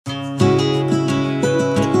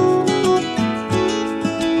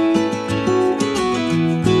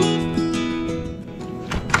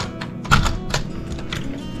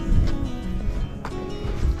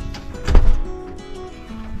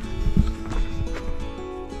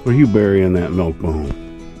Where are you burying that milk bone?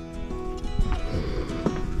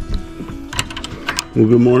 Well,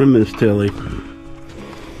 good morning, Miss Tilly.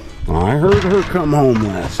 I heard her come home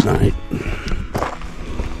last night.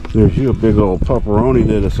 There's you a big old pepperoni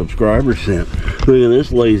that a subscriber sent. Look at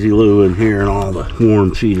this lazy Lou in here and all the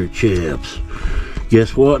warm cheddar chips.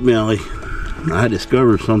 Guess what, Millie? I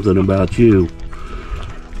discovered something about you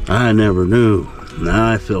I never knew.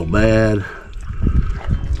 Now I feel bad,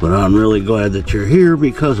 but I'm really glad that you're here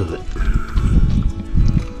because of it.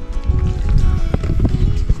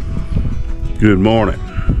 Good morning.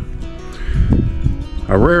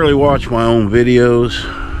 I rarely watch my own videos,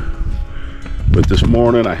 but this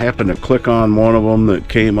morning I happened to click on one of them that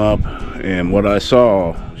came up, and what I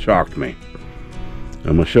saw shocked me.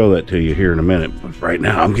 I'm going to show that to you here in a minute, but right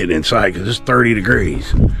now I'm getting inside because it's 30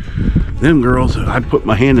 degrees. Them girls, I put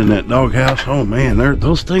my hand in that doghouse. Oh man,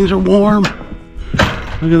 those things are warm.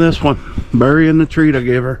 Look at this one, burying the treat I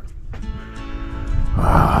gave her.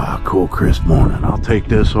 Ah, cool crisp morning. I'll take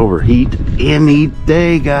this over heat any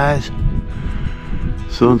day, guys.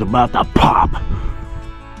 Sun's about to pop.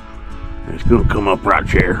 It's gonna come up right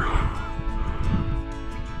here.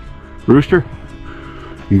 Rooster,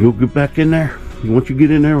 you go get back in there. Once you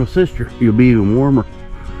get in there with sister, you'll be even warmer.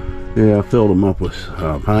 Yeah, I filled them up with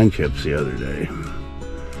pine chips the other day.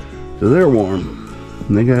 So they're warm.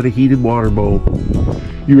 And they got a heated water bowl.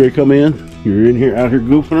 You ready to come in? You're in here, out here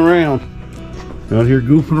goofing around. Out here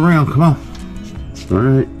goofing around, come on.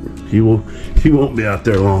 Alright, she won't be out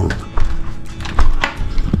there long.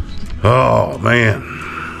 Oh man,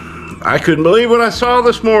 I couldn't believe what I saw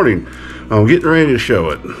this morning. I'm getting ready to show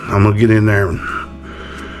it. I'm gonna get in there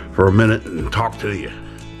for a minute and talk to you.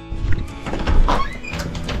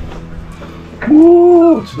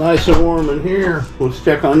 Woo, it's nice and warm in here. Let's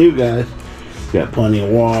check on you guys. Got plenty of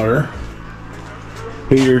water.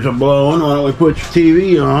 Heaters are blowing. Why don't we put your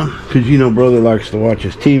TV on? Because you know brother likes to watch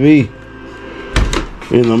his TV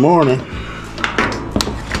in the morning.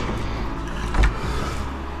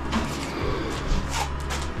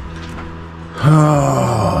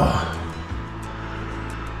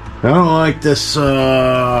 I don't like this,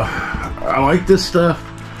 I like this stuff,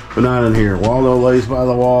 but not in here. Waldo lays by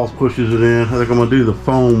the walls, pushes it in. I think I'm going to do the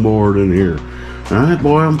foam board in here. Alright,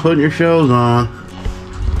 boy, I'm putting your shows on.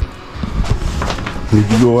 Did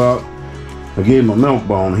you go out? I gave him a milk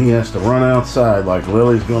bone. He has to run outside like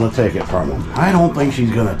Lily's going to take it from him. I don't think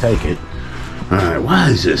she's going to take it. Alright, why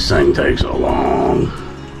does this thing take so long?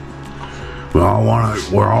 Well,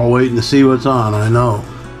 we're all waiting to see what's on, I know.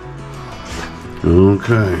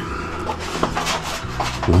 Okay.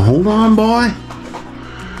 Well, hold on, boy.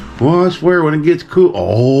 Well, I swear when it gets cool.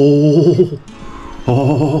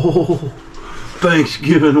 Oh,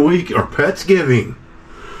 Thanksgiving week or Petsgiving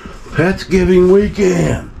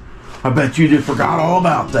weekend. I bet you just forgot all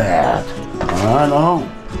about that. I know.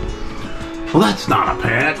 Well, that's not a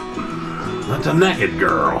pet. That's a naked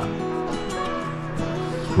girl.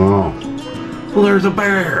 Oh. Well, there's a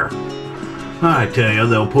bear. I tell you,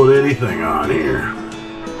 they'll put anything on here.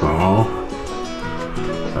 Oh,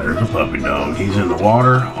 there's a puppy dog. He's in the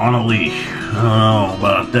water on a leash. I don't know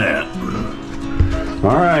about that.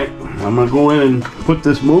 Alright, I'm going to go in and put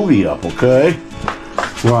this movie up, okay?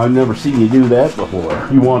 Well, I've never seen you do that before.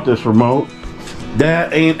 You want this remote?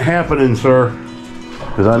 That ain't happening, sir.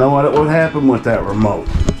 Because I know what would happen with that remote.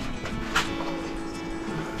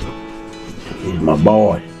 He's my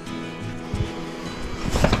boy.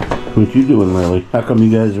 What you doing, Lily? How come you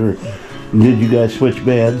guys are... Did you guys switch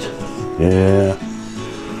beds? Yeah.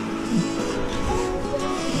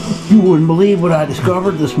 You wouldn't believe what I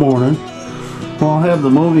discovered this morning. Well, I'll have the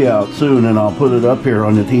movie out soon and I'll put it up here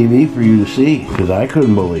on the TV for you to see. Because I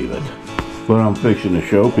couldn't believe it. But I'm fixing to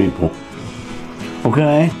show people.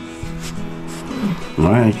 Okay?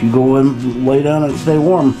 Alright, you go in, lay down and stay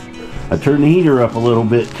warm. I turned the heater up a little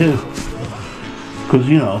bit too. Because,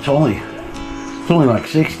 you know, it's only like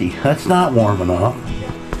 60. That's not warm enough.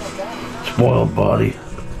 Spoiled body.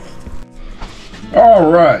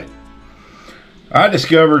 Alright. I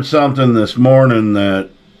discovered something this morning that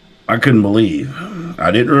I couldn't believe.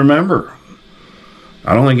 I didn't remember.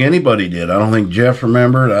 I don't think anybody did. I don't think Jeff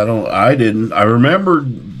remembered. I didn't. I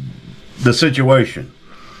remembered the situation.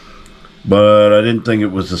 But I didn't think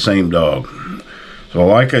it was the same dog. So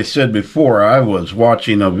like I said before, I was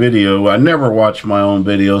watching a video. I never watch my own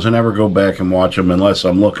videos. I never go back and watch them unless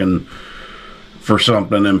I'm looking for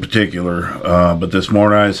something in particular. But this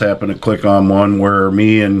morning I just happened to click on one where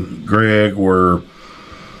me and Greg were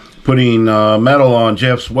putting metal on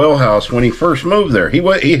Jeff's well house when he first moved there. He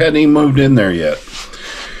hadn't even moved in there yet.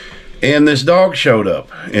 And this dog showed up,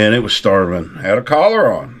 and it was starving. Had a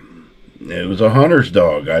collar on. It was a hunter's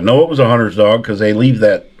dog. I know it was a hunter's dog because they leave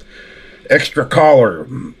that extra collar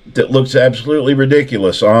that looks absolutely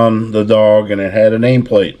ridiculous on the dog, and it had a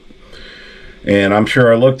nameplate. And I'm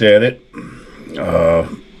sure I looked at it.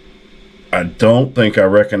 I don't think I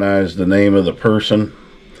recognized the name of the person.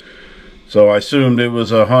 So I assumed it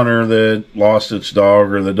was a hunter that lost its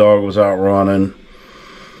dog, or the dog was out running.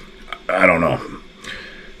 I don't know.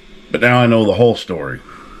 But now I know the whole story.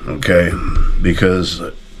 Okay? Because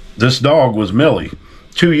this dog was Millie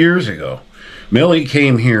 2 years ago. Millie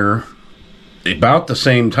came here about the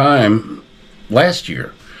same time last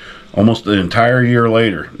year. Almost the entire year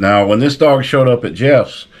later. Now, when this dog showed up at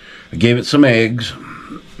Jeff's, I gave it some eggs.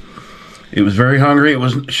 It was very hungry.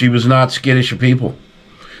 She was not skittish of people.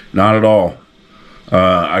 Not at all.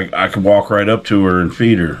 I could walk right up to her and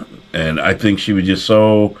feed her. And I think she was just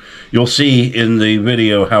so... You'll see in the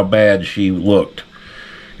video how bad she looked.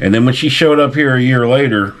 And then when she showed up here a year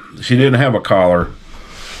later, she didn't have a collar.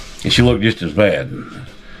 And she looked just as bad.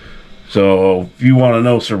 So if you want to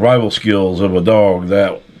know survival skills of a dog,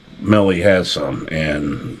 that Millie has some.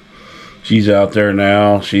 And she's out there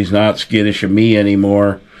now. She's not skittish of me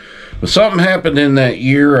anymore. But something happened in that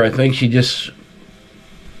year. I think she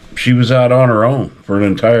was out on her own for an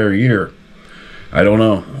entire year. I don't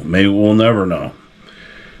know. Maybe we'll never know.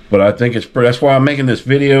 But I think that's why I'm making this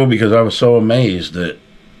video, because I was so amazed that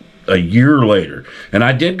a year later, and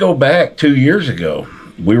I did go back 2 years ago.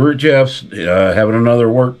 We were at Jeff's having another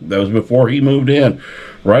work. That was before he moved in,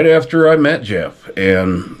 right after I met Jeff,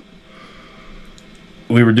 and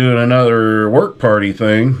we were doing another work party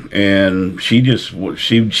thing, and she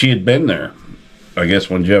had been there, I guess,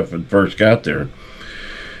 when Jeff had first got there.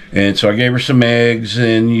 And so I gave her some eggs,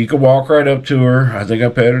 and you could walk right up to her. I think I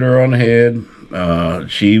patted her on the head.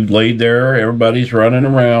 She laid there. Everybody's running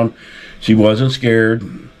around. She wasn't scared.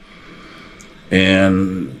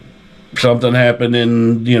 And something happened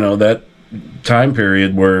in, that time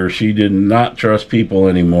period where she did not trust people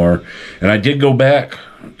anymore. And I did go back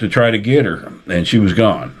to try to get her, and she was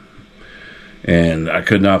gone. And I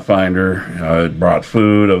could not find her. I brought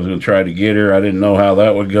food. I was going to try to get her. I didn't know how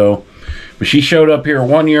that would go. But she showed up here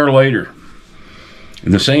 1 year later.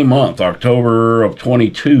 In the same month, October of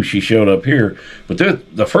 22, she showed up here. But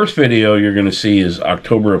the first video you're going to see is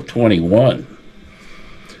October of 21.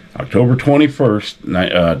 October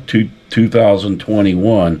 21st,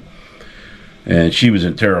 2021. And she was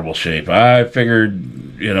in terrible shape. I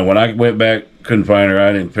figured, when I went back, couldn't find her.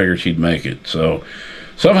 I didn't figure she'd make it. So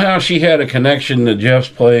somehow she had a connection to Jeff's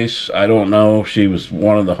place. I don't know. She was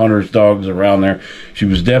one of the hunter's dogs around there. She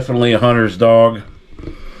was definitely a hunter's dog.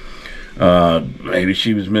 Maybe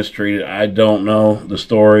she was mistreated. I don't know the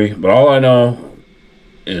story. But all I know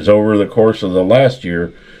is over the course of the last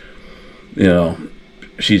year,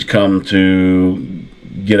 she's come to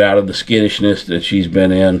get out of the skittishness that she's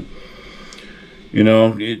been in.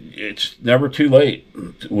 It's never too late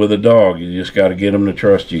with a dog. You just got to get them to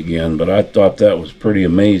trust you again. But I thought that was pretty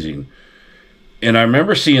amazing. And I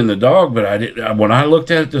remember seeing the dog, but when I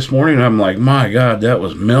looked at it this morning, I'm like, my God, that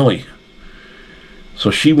was Millie.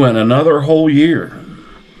 So she went another whole year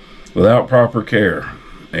without proper care.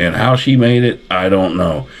 And how she made it, I don't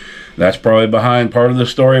know. That's probably behind part of the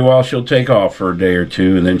story while she'll take off for a day or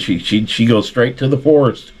two. And then she goes straight to the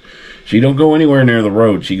forest. She don't go anywhere near the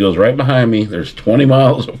road. She goes right behind me. There's 20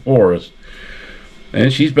 miles of forest.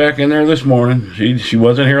 And she's back in there this morning. She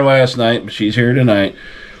wasn't here last night, but she's here tonight.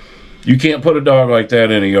 You can't put a dog like that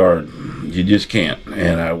in a yard. You just can't.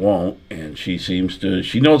 And I won't. And she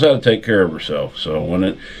knows how to take care of herself.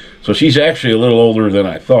 So she's actually a little older than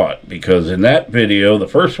I thought, because in that video, the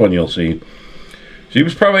first one you'll see, she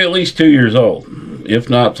was probably at least 2 years old, if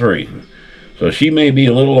not 3. So she may be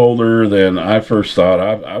a little older than I first thought.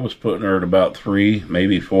 I was putting her at about 3,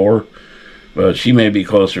 maybe 4, but she may be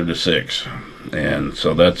closer to 6. And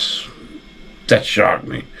so that shocked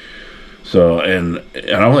me. So, and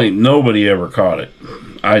I don't think nobody ever caught it.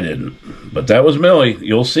 I didn't. But that was Millie.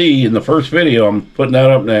 You'll see in the first video. I'm putting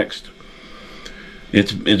that up next.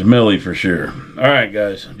 It's Millie for sure. All right,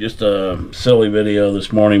 guys. Just a silly video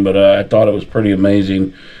this morning, but I thought it was pretty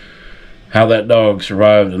amazing how that dog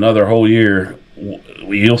survived another whole year.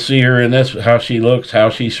 You'll see her in this, how she looks, how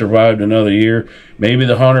she survived another year. Maybe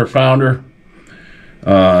the hunter found her.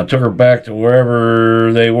 Took her back to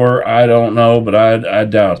wherever they were. I don't know, but I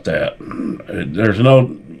doubt that. There's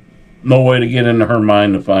no way to get into her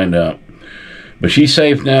mind to find out. But she's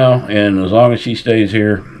safe now, and as long as she stays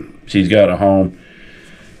here, she's got a home.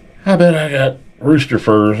 I bet I got rooster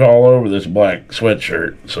furs all over this black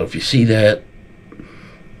sweatshirt. So if you see that,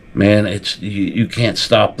 man, you can't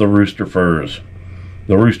stop the rooster furs,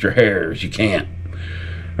 the rooster hairs. You can't.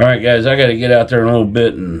 Alright guys, I got to get out there in a little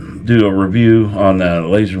bit and do a review on that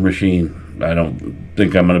laser machine. I don't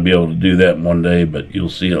think I'm going to be able to do that in one day, but you'll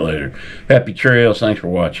see it later. Happy trails. Thanks for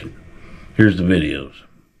watching. Here's the videos.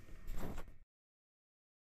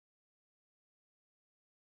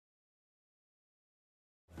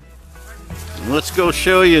 Let's go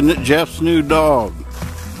show you Jeff's new dog,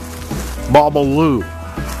 Babaloo.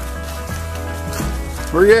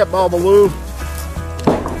 Where you at, Babaloo?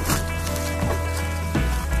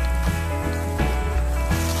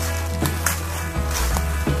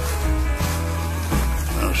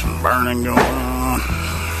 There's some burning going on.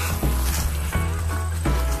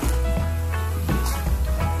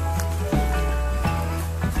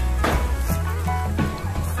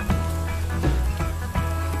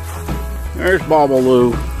 There's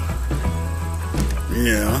Babaloo.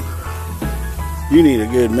 Yeah. You need a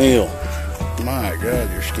good meal. My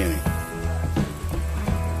God, you're skinny.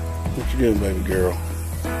 What you doing, baby girl?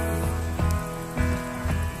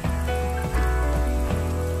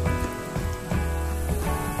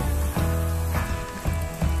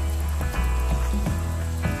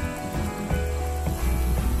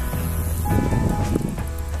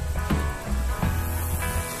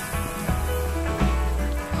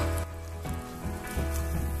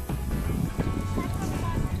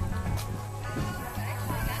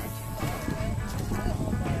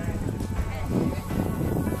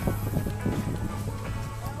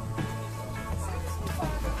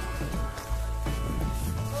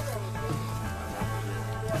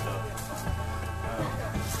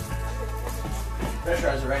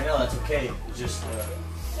 Pressurize it right now. That's okay. It's just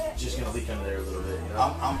gonna leak under there a little bit. You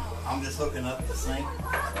know? I'm just hooking up the sink.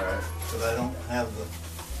 All right. Because I don't have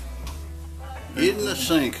the. Get in the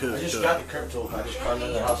sink hooked I just up. got the crimp tool. I just carved it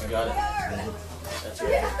in the house and got it. That's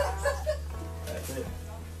it. That's it.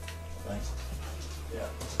 Thanks. Yeah.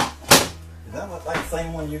 Is that like the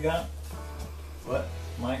same one you got, What?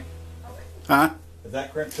 Mike? Huh? Is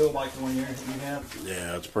that crimp tool like the one you have?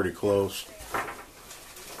 Yeah, it's pretty close.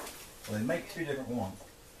 Well, they make two different ones.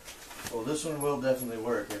 Well, this one will definitely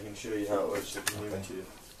work. I can show you how it works if you need me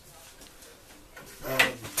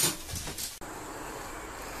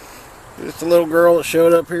to. Just a little girl that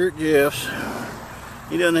showed up here at Jeff's.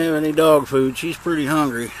 He doesn't have any dog food. She's pretty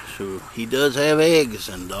hungry. So he does have eggs,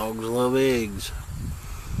 and dogs love eggs.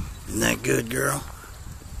 Isn't that good, girl?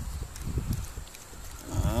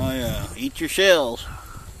 Oh yeah, eat your shells.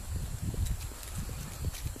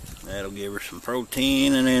 That'll give her some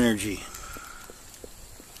protein and energy.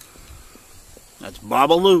 That's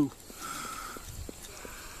Babaloo.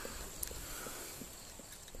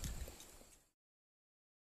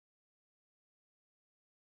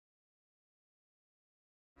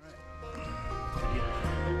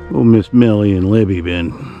 Well, Miss Millie and Libby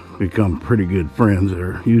become pretty good friends.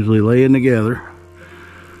 They're usually laying together.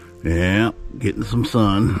 Yeah, getting some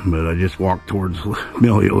sun, but I just walked towards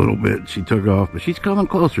Millie a little bit. She took off, but she's coming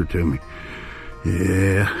closer to me.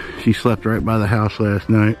 Yeah, she slept right by the house last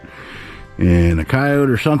night, and a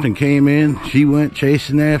coyote or something came in. She went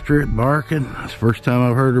chasing after it, barking. That's the first time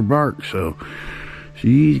I've heard her bark, so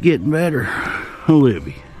she's getting better. Oh,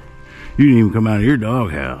 Libby, you didn't even come out of your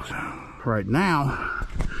doghouse. Right now,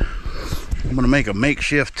 I'm gonna make a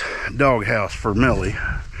makeshift doghouse for Millie.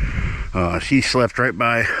 She slept right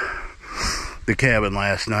by the cabin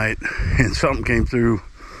last night, and something came through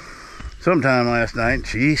sometime last night.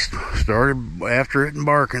 She started after it and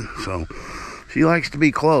barking, so she likes to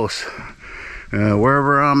be close.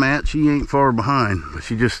 Wherever I'm at, she ain't far behind, but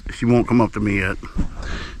she won't come up to me yet.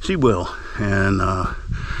 She will, and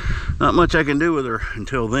not much I can do with her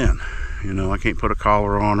until then. You know, I can't put a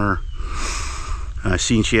collar on her. I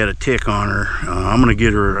seen she had a tick on her. I'm gonna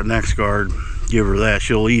get her a neck guard, give her that.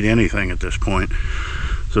 She'll eat anything at this point,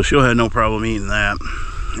 so she'll have no problem eating that.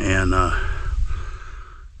 And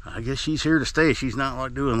I guess she's here to stay. She's not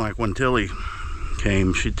like doing like when Tilly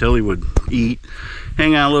came. Tilly would eat,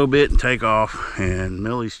 hang out a little bit, and take off, and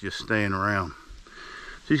Millie's just staying around.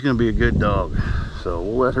 She's gonna be a good dog, so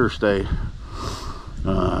we'll let her stay.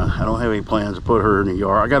 I don't have any plans to put her in the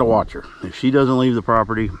yard. I gotta watch her. If she doesn't leave the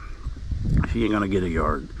property, she ain't gonna get a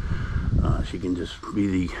yard. She can just be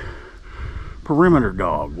the perimeter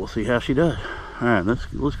dog. We'll see how she does. All right,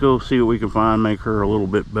 let's go see what we can find. Make her a little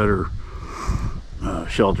bit better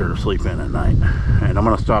shelter to sleep in at night. And I'm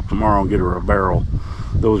gonna stop tomorrow and get her a barrel.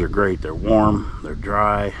 Those are great. They're warm, they're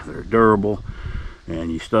dry, they're durable,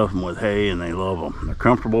 and you stuff them with hay and they love them. They're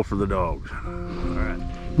comfortable for the dogs. All right.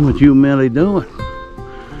 What you and Millie doing?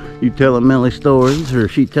 You telling Millie stories, or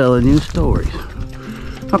is she telling you stories?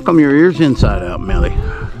 How come your ear's inside out, Millie?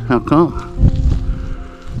 How come?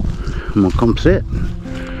 I'm gonna come sit.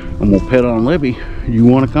 I'm gonna pet on Libby. You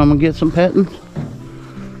want to come and get some petting?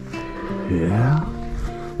 Yeah.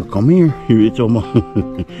 Well, come here. Here, it's almost...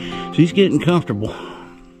 She's getting comfortable.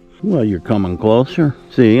 Well, you're coming closer.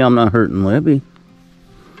 See, I'm not hurting Libby.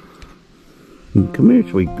 Come here,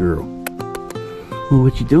 sweet girl. Well,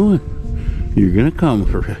 what you doing? You're gonna come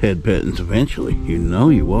for head pettings eventually. You know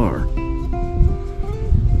you are.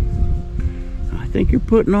 I think you're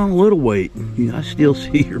putting on a little weight. I still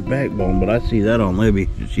see your backbone, but I see that on Libby.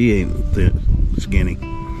 She ain't skinny.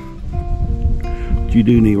 But you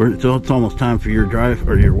do need. It's almost time for your dry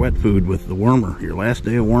or your wet food with the wormer. Your last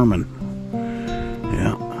day of worming.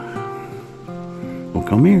 Yeah. Well,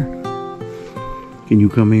 come here. Can you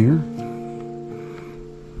come here?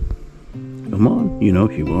 Come on. You know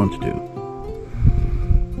she wants to.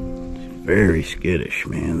 She's very skittish,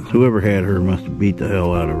 man. Whoever had her must have beat the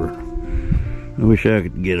hell out of her. I wish I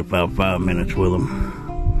could get about 5 minutes with them.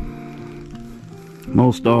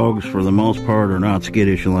 Most dogs, for the most part, are not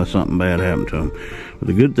skittish unless something bad happened to them. But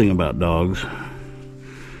the good thing about dogs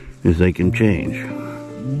is they can change.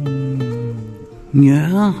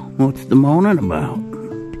 Yeah? What's the moaning about?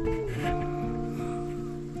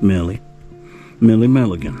 Millie. Millie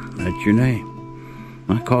Milligan. That's your name.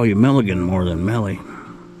 I call you Milligan more than Millie.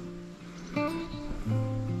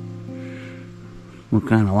 What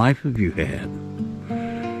kind of life have you had?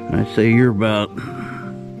 I'd say you're about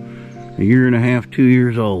a year and a half, 2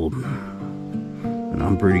 years old. And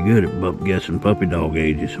I'm pretty good at guessing puppy dog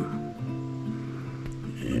ages.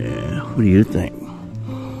 Yeah, what do you think?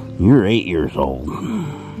 You're 8 years old.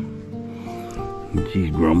 And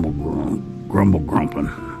she's grumping.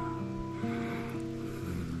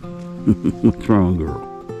 What's wrong, girl?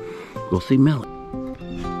 Go see Millie.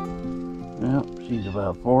 Well, she's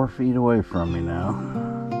about 4 feet away from me now.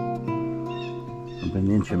 I've been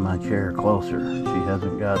inching my chair closer. She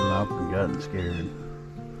hasn't gotten up and gotten scared.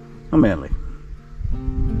 Oh, Millie.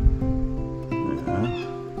 Yeah.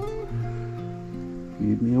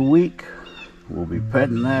 Give me a week. We'll be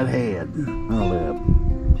petting that head. I'll live.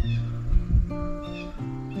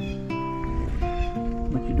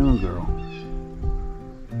 What you doing, girl?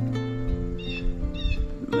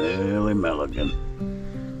 Millie Milligan.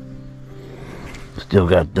 Still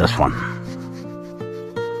got this one.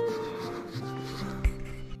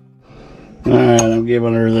 Alright, I'm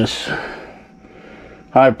giving her this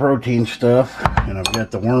high protein stuff, and I've got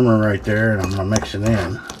the wormer right there, and I'm gonna mix it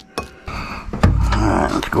in.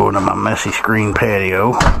 Alright, let's go to my messy screen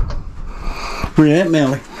patio. Where you at,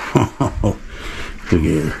 Millie? Look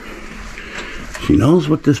at her. She knows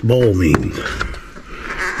what this bowl means.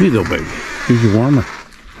 Here you go, baby. Here's your wormer.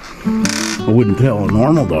 I wouldn't tell a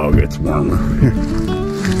normal dog it's wormer. Here.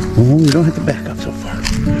 Oh, you don't have to back up so far.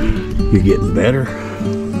 You're getting better.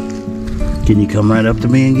 Can you come right up to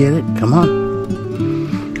me and get it? Come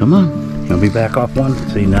on. Come on. I'll be back off one.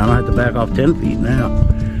 See, now I have to back off 10 feet now.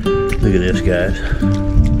 Look at this, guys.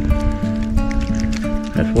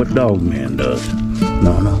 That's what Dogman does.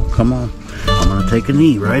 No, come on. I'm going to take a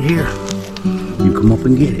knee right here. You come up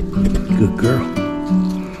and get it. Good girl.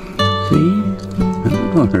 See? I'm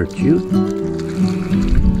not going to hurt you.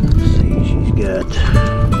 Let's see, she's got...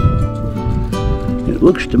 It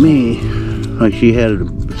looks to me like she had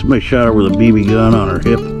somebody shot her with a BB gun on her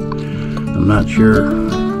hip. I'm not sure.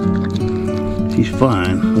 She's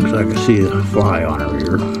fine. Looks like I see a fly on her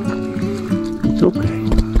ear. It's okay.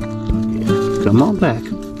 Yeah. Come on back.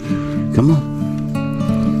 Come on.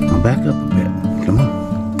 I'll back up a bit. Come on.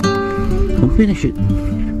 Don't finish it.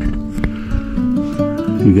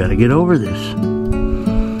 You gotta get over this.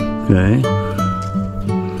 Okay?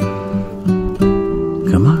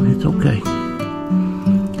 Come on, it's okay.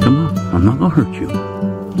 Come on, I'm not gonna hurt you.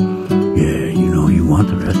 Yeah, you know you want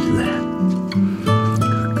the rest of that.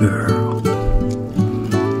 Good girl.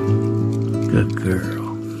 Good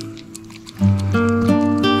girl.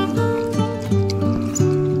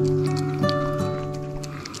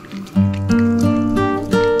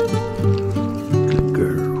 Good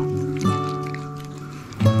girl.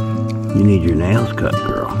 You need your nails cut,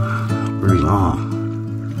 girl. Pretty long.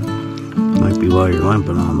 Might be why you're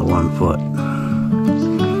limping on the one foot.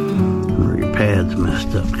 Or your pad's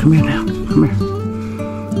messed up. Come here now. Come here.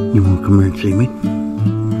 You want to come here and see me?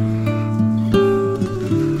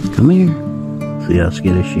 Come here. See how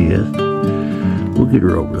skittish she is? We'll get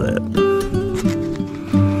her over that.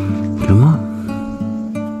 Come on.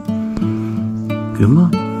 Come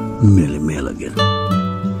on. Millie Milligan.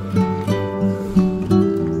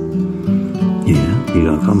 Yeah, you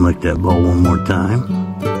gonna come lick that bowl one more time?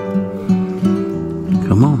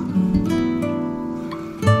 Come on.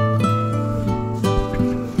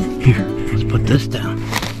 Here, let's put this down.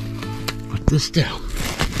 Put this down.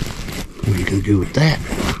 What are you gonna do with that?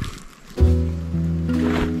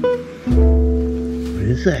 What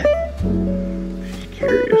is that? She's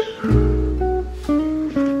curious.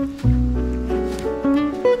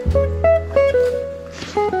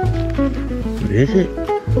 What is it?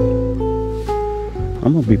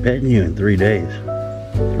 I'm gonna be petting you in 3 days.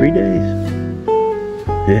 3 days.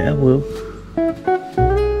 Yeah, I will.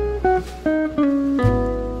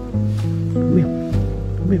 Come here.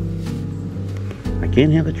 Come here. I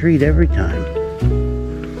can't have a treat every time.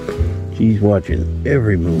 She's watching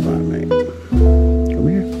every move I make. Come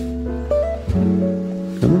here.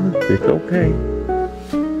 Come on, it's okay.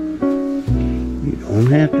 You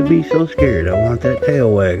don't have to be so scared. I want that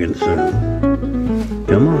tail wagging soon.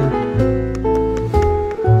 Come on.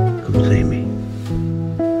 Come see me.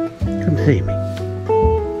 Come see me.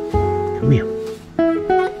 Come here.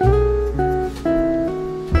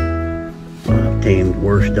 I've tamed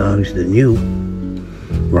worse dogs than you.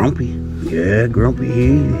 Grumpy. Yeah, Grumpy,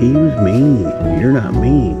 he was mean. You're not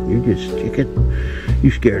mean. You're just chicken.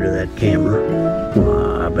 You scared of that camera.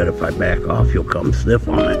 Well, I bet if I back off, you'll come sniff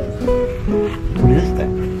on it. What is that?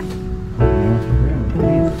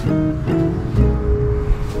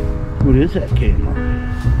 What is that camera?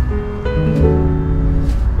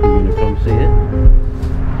 You gonna come see it?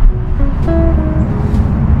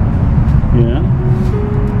 Yeah?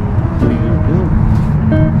 What are you gonna do?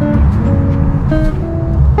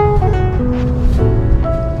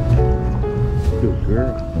 Good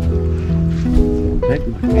girl. Don't take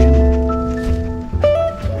my camera.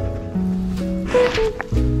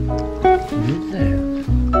 What is that?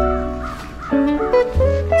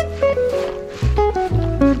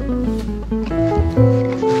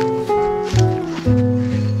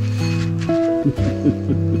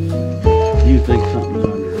 You think something's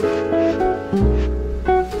under it?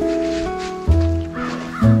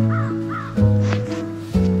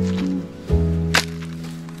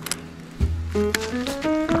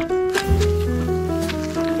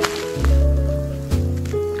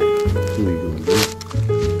 What are you gonna do?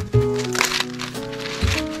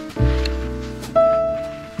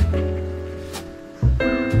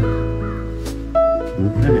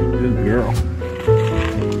 Okay, good girl.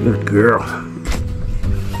 Good girl.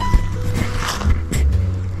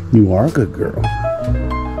 You are a good girl.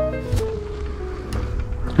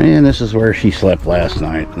 And this is where she slept last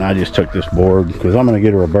night. And I just took this board because I'm going to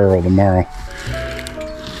get her a barrel tomorrow.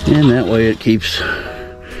 And that way it keeps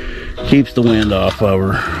the wind off of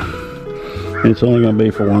her. And it's only going to be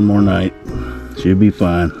for one more night. She'll be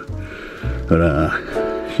fine. But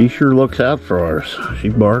she sure looks out for us. She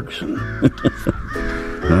barks.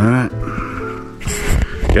 Alright.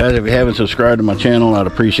 Guys, if you haven't subscribed to my channel, I'd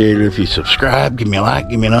appreciate it if you subscribe. Give me a like,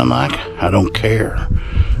 give me an unlike. I don't care.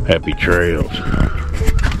 Happy trails.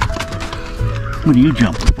 What are you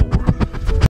jumping